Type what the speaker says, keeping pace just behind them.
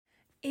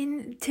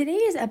In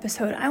today's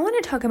episode, I want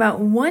to talk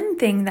about one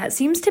thing that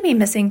seems to be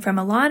missing from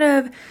a lot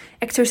of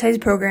exercise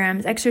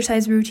programs,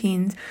 exercise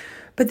routines,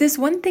 but this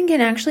one thing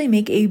can actually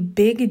make a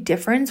big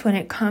difference when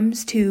it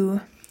comes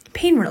to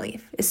pain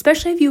relief,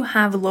 especially if you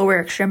have lower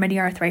extremity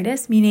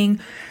arthritis, meaning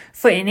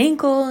foot and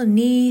ankle,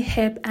 knee,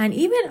 hip, and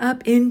even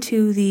up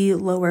into the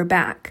lower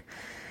back.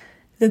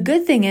 The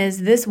good thing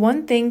is this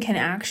one thing can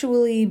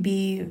actually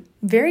be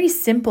very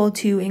simple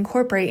to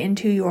incorporate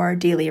into your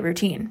daily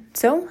routine.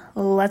 So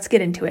let's get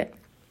into it.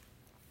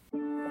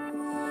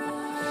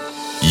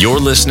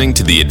 You're listening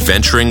to the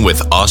Adventuring with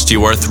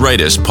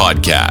Osteoarthritis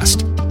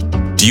podcast.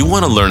 Do you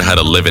want to learn how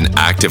to live an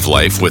active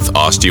life with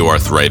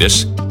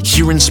osteoarthritis?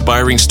 Hear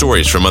inspiring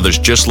stories from others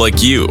just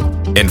like you,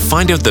 and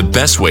find out the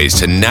best ways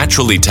to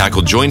naturally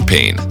tackle joint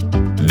pain.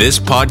 This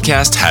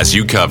podcast has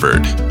you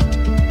covered.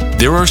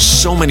 There are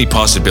so many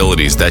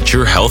possibilities that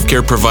your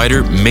healthcare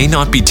provider may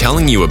not be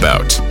telling you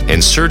about,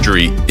 and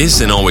surgery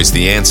isn't always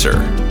the answer.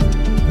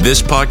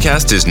 This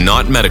podcast is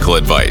not medical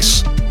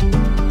advice.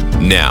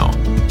 Now,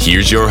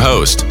 here's your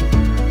host,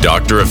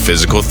 Doctor of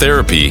Physical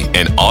Therapy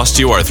and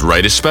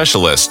Osteoarthritis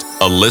Specialist,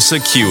 Alyssa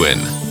Kewen.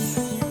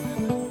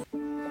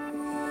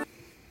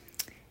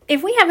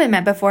 If we haven't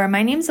met before,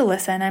 my name's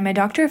Alyssa and I'm a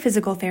doctor of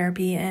physical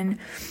therapy, and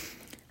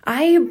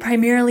I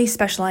primarily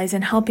specialize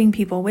in helping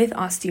people with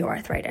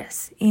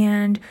osteoarthritis.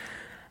 And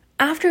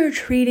after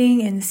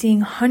treating and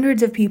seeing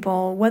hundreds of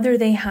people, whether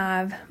they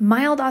have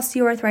mild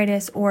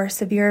osteoarthritis or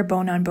severe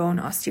bone-on-bone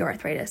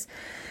osteoarthritis,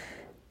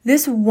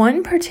 this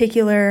one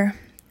particular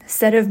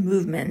set of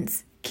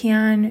movements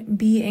can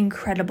be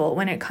incredible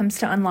when it comes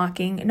to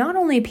unlocking not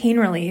only pain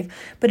relief,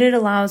 but it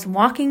allows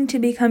walking to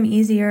become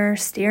easier,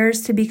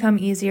 stairs to become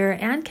easier,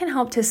 and can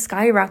help to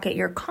skyrocket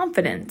your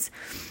confidence.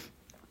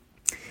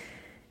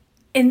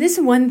 And this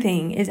one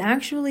thing is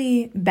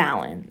actually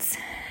balance.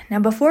 Now,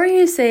 before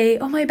you say,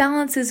 oh, my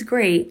balance is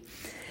great,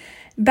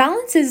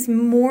 balance is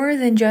more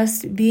than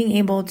just being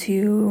able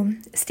to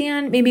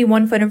stand maybe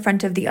one foot in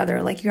front of the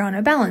other, like you're on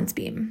a balance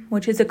beam,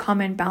 which is a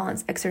common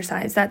balance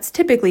exercise that's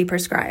typically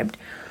prescribed,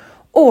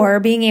 or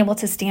being able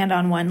to stand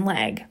on one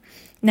leg.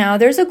 Now,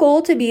 there's a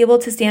goal to be able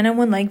to stand on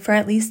one leg for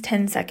at least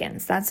 10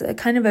 seconds. That's a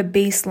kind of a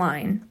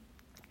baseline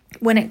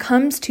when it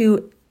comes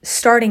to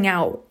starting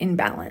out in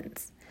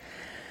balance.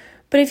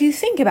 But if you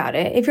think about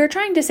it, if you're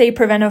trying to, say,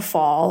 prevent a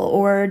fall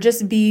or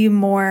just be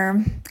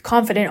more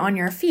confident on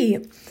your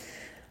feet,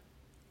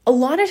 a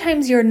lot of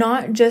times you're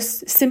not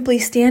just simply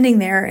standing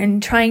there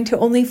and trying to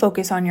only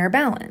focus on your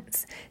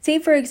balance. Say,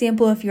 for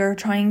example, if you're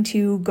trying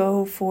to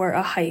go for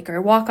a hike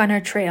or walk on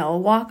a trail,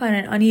 walk on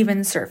an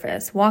uneven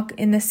surface, walk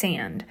in the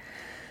sand.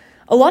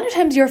 A lot of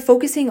times you're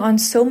focusing on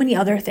so many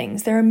other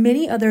things. There are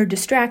many other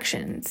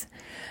distractions.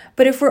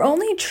 But if we're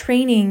only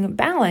training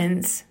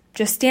balance,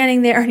 just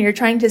standing there and you're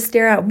trying to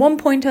stare at one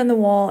point on the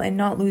wall and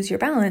not lose your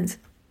balance,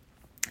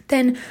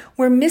 then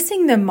we're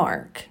missing the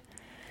mark.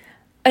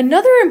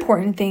 Another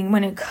important thing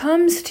when it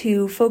comes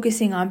to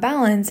focusing on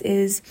balance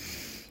is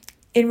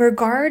in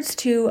regards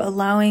to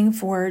allowing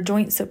for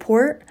joint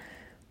support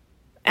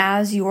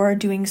as you're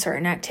doing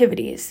certain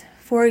activities.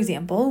 For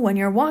example, when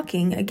you're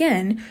walking,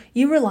 again,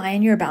 you rely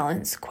on your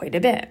balance quite a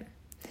bit.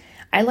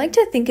 I like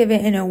to think of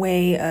it in a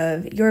way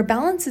of your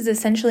balance is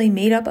essentially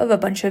made up of a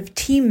bunch of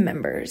team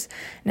members.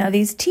 Now,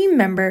 these team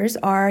members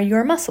are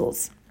your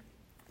muscles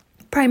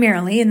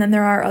primarily, and then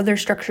there are other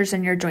structures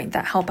in your joint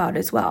that help out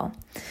as well.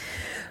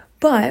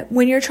 But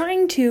when you're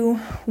trying to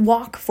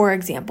walk, for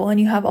example, and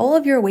you have all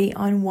of your weight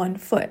on one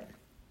foot,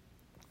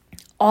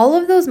 all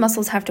of those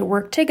muscles have to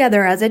work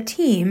together as a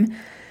team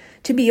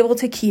to be able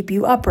to keep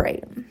you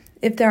upright.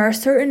 If there are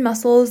certain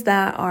muscles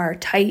that are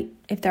tight,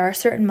 if there are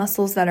certain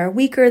muscles that are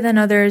weaker than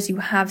others, you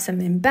have some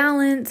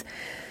imbalance,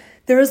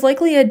 there is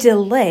likely a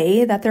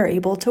delay that they're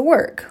able to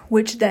work,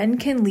 which then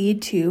can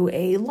lead to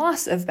a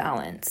loss of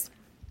balance.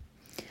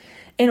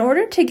 In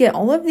order to get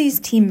all of these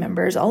team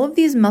members, all of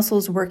these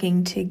muscles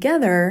working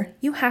together,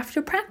 you have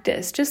to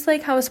practice, just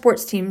like how a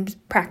sports team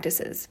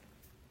practices.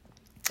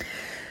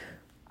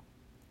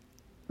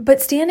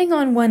 But standing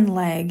on one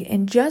leg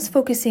and just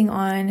focusing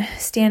on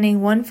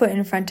standing one foot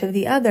in front of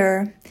the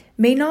other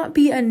may not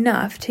be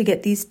enough to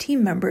get these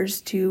team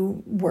members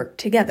to work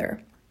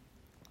together.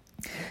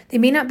 They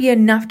may not be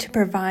enough to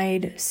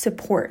provide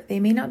support.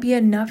 They may not be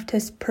enough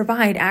to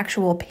provide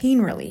actual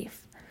pain relief.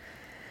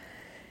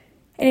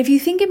 And if you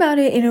think about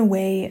it in a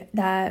way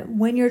that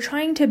when you're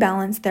trying to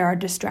balance, there are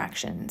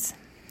distractions,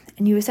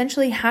 and you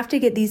essentially have to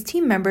get these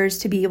team members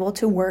to be able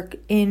to work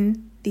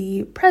in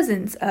the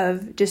presence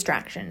of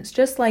distractions.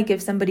 Just like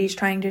if somebody's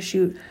trying to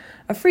shoot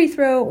a free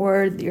throw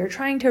or you're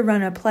trying to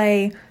run a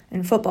play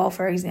in football,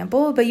 for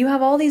example, but you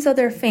have all these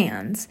other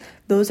fans,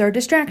 those are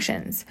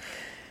distractions.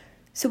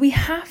 So we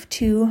have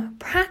to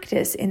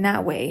practice in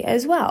that way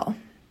as well.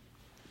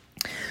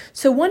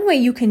 So one way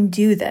you can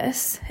do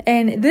this,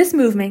 and this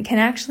movement can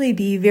actually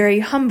be very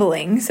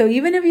humbling. So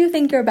even if you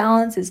think your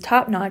balance is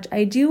top notch,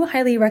 I do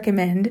highly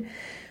recommend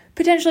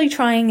potentially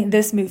trying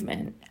this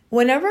movement.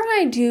 Whenever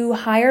I do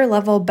higher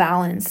level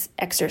balance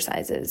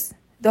exercises,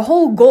 The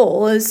whole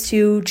goal is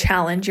to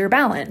challenge your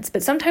balance,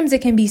 but sometimes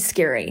it can be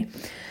scary.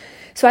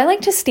 So I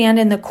like to stand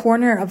in the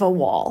corner of a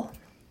wall,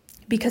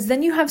 because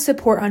then you have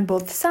support on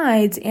both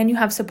sides and you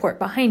have support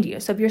behind you.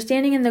 So if you're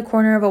standing in the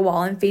corner of a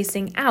wall and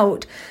facing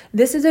out,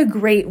 this is a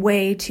great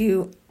way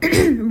to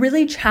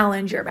really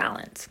challenge your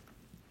balance.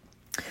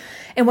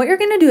 And what you're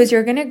going to do is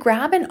you're going to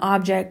grab an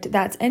object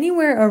that's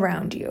anywhere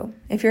around you.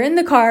 If you're in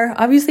the car,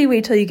 obviously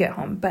wait till you get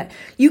home, but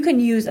you can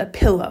use a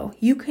pillow.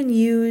 You can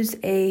use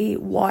a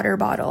water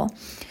bottle.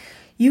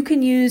 You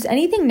can use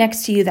anything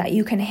next to you that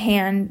you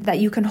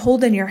can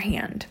hold in your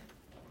hand.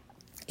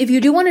 If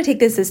you do want to take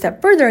this a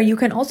step further, you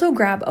can also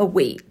grab a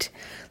weight,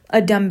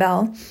 a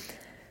dumbbell.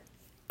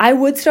 I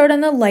would start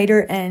on the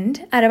lighter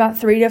end at about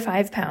 3 to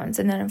 5 pounds,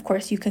 and then of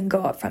course you can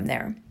go up from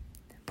there.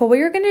 But what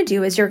you're going to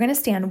do is you're going to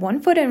stand one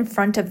foot in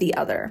front of the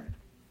other.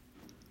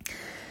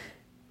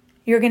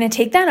 You're going to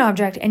take that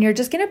object and you're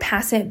just going to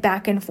pass it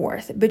back and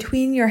forth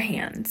between your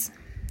hands.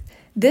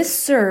 This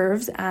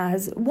serves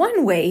as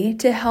one way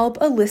to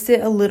help elicit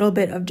a little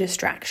bit of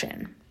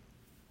distraction.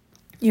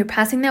 You're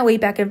passing that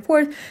weight back and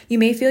forth. You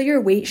may feel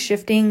your weight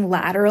shifting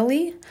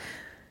laterally,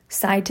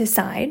 side to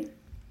side,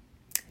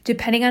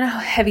 depending on how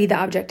heavy the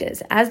object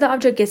is. As the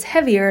object gets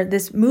heavier,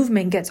 this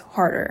movement gets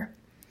harder.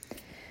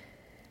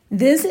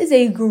 This is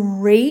a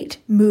great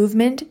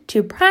movement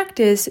to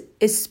practice,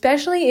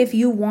 especially if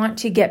you want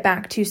to get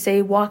back to,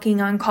 say, walking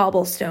on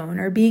cobblestone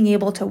or being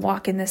able to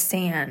walk in the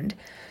sand.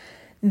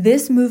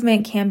 This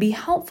movement can be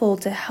helpful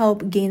to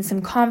help gain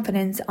some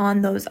confidence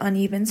on those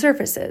uneven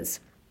surfaces.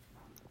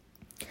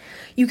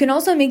 You can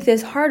also make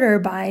this harder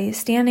by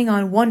standing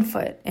on one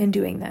foot and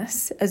doing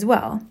this as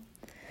well.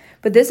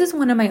 But this is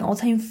one of my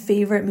all-time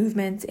favorite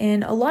movements,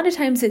 and a lot of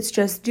times it's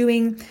just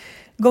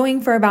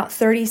going for about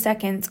 30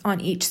 seconds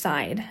on each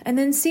side, and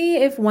then see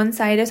if one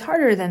side is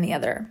harder than the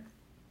other.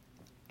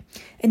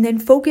 And then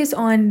focus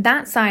on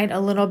that side a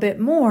little bit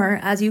more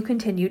as you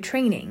continue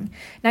training.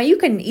 Now you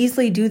can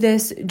easily do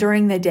this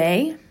during the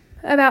day,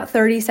 about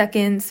 30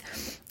 seconds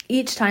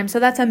each time, so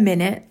that's a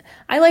minute.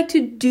 I like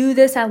to do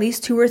this at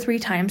least 2 or 3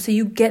 times so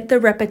you get the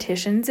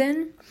repetitions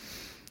in.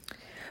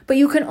 But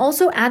you can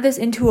also add this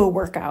into a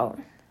workout.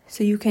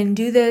 So you can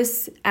do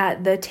this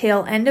at the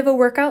tail end of a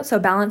workout, so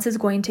balance is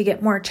going to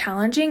get more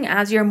challenging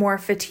as you're more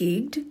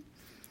fatigued.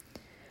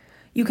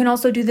 You can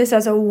also do this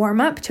as a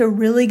warm-up to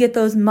really get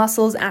those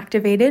muscles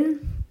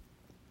activated.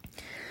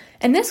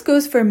 And this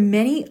goes for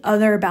many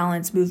other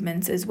balance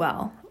movements as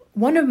well.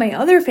 One of my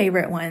other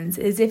favorite ones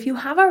is if you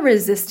have a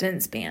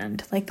resistance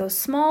band, like those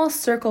small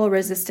circle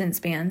resistance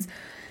bands,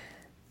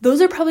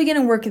 those are probably going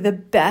to work the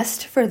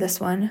best for this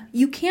one.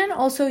 You can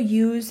also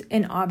use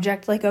an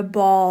object like a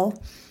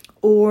ball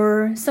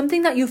or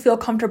something that you feel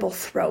comfortable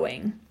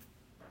throwing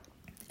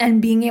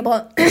and being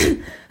able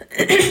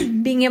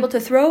to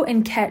throw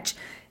and catch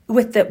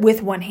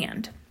with one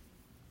hand.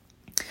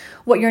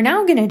 What you're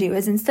now going to do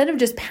is, instead of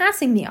just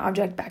passing the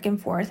object back and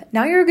forth,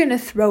 now you're going to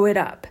throw it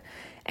up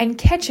and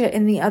catch it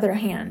in the other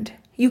hand.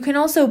 You can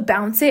also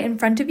bounce it in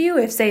front of you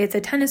if, say, it's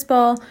a tennis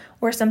ball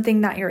or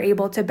something that you're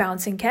able to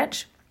bounce and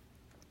catch,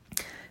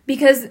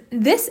 because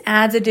this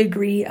adds a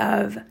degree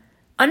of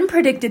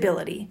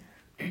unpredictability.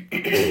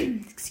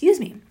 Excuse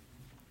me.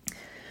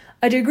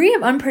 A degree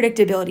of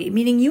unpredictability,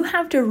 meaning you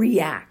have to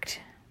react.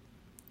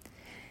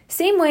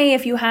 Same way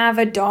if you have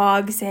a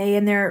dog, say,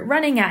 and they're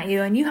running at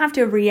you and you have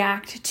to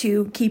react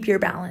to keep your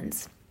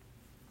balance.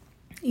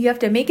 You have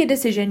to make a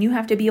decision. You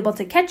have to be able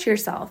to catch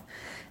yourself.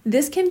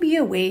 This can be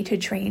a way to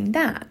train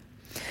that.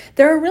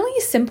 There are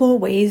really simple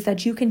ways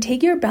that you can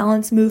take your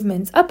balance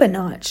movements up a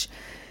notch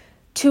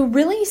to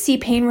really see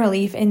pain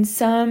relief in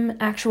some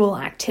actual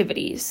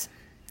activities.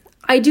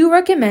 I do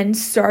recommend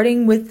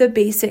starting with the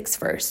basics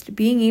first,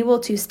 being able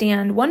to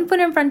stand one foot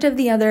in front of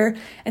the other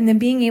and then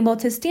being able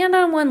to stand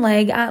on one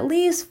leg at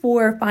least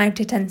for 5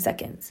 to 10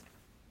 seconds.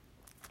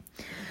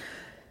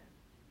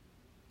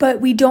 But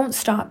we don't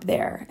stop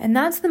there, and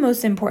that's the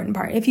most important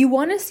part. If you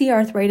want to see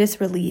arthritis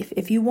relief,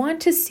 if you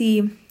want to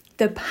see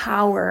the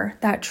power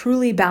that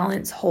truly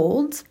balance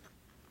holds,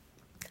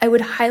 I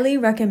would highly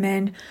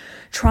recommend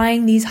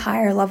trying these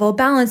higher level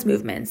balance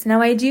movements.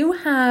 Now, I do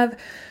have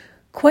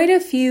quite a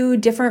few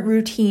different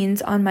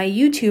routines on my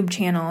YouTube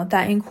channel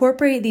that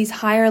incorporate these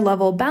higher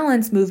level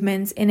balance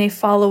movements in a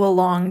follow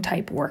along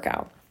type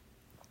workout.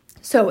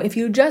 So if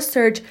you just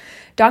search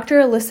Dr.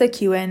 Alyssa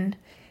Kuhn,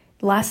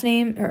 last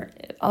name, or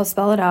I'll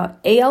spell it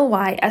out,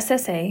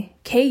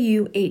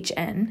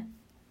 ALYSSAKUHN,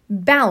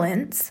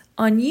 balance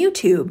on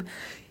YouTube,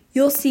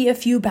 you'll see a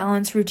few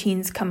balance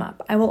routines come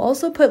up. I will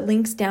also put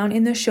links down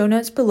in the show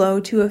notes below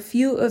to a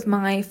few of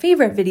my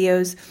favorite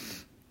videos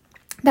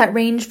that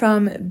range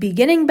from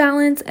beginning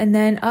balance and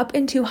then up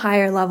into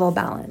higher level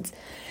balance.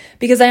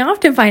 Because I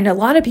often find a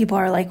lot of people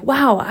are like,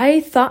 wow, I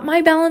thought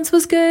my balance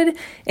was good,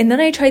 and then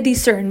I tried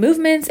these certain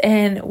movements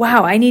and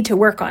wow, I need to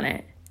work on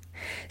it.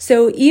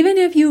 So even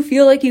if you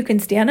feel like you can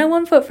stand on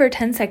one foot for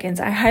 10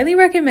 seconds, I highly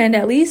recommend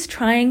at least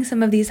trying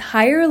some of these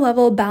higher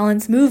level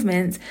balance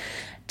movements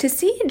to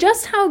see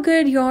just how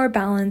good your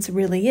balance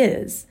really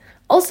is.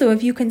 Also,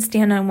 if you can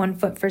stand on one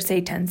foot for,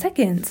 say, 10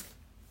 seconds,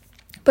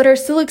 but are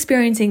still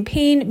experiencing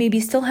pain, maybe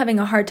still having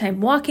a hard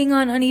time walking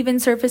on uneven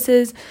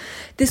surfaces,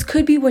 this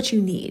could be what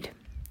you need.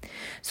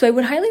 So I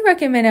would highly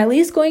recommend at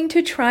least going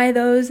to try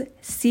those,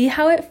 see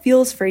how it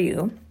feels for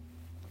you,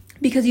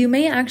 because you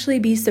may actually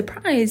be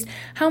surprised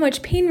how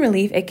much pain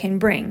relief it can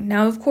bring.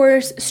 Now, of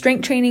course,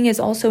 strength training is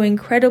also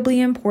incredibly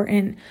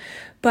important,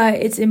 but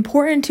it's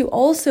important to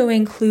also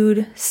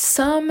include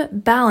some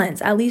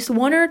balance, at least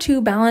 1 or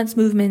 2 balance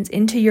movements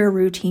into your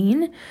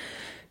routine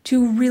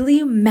to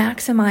really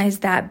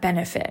maximize that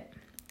benefit.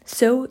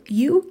 So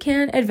you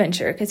can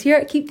adventure, because here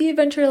at Keep the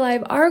Adventure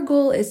Alive, our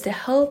goal is to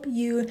help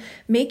you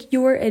make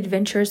your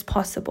adventures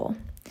possible.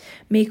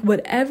 Make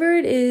whatever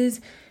it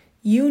is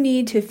you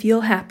need to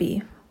feel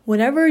happy,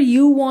 whatever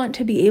you want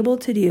to be able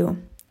to do,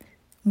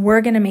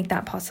 we're going to make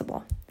that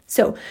possible.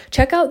 So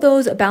check out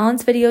those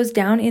balance videos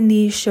down in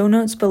the show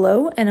notes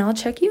below, and I'll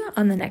check you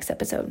on the next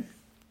episode.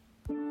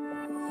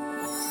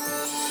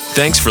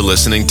 Thanks for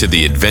listening to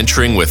the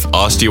Adventuring with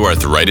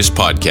Osteoarthritis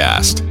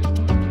podcast.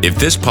 If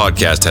this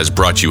podcast has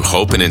brought you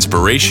hope and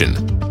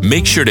inspiration,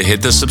 make sure to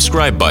hit the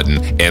subscribe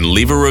button and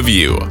leave a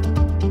review.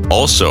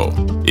 Also,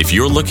 if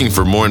you're looking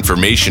for more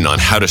information on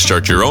how to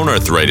start your own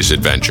arthritis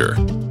adventure,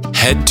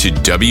 head to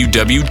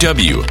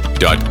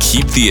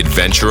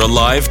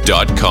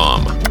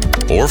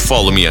www.keeptheadventurealive.com or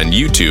follow me on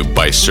YouTube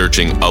by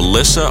searching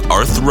Alyssa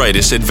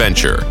Arthritis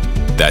Adventure.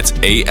 That's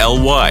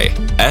ALYSSA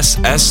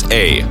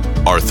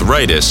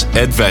Arthritis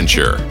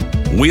Adventure.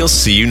 We'll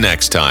see you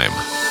next time.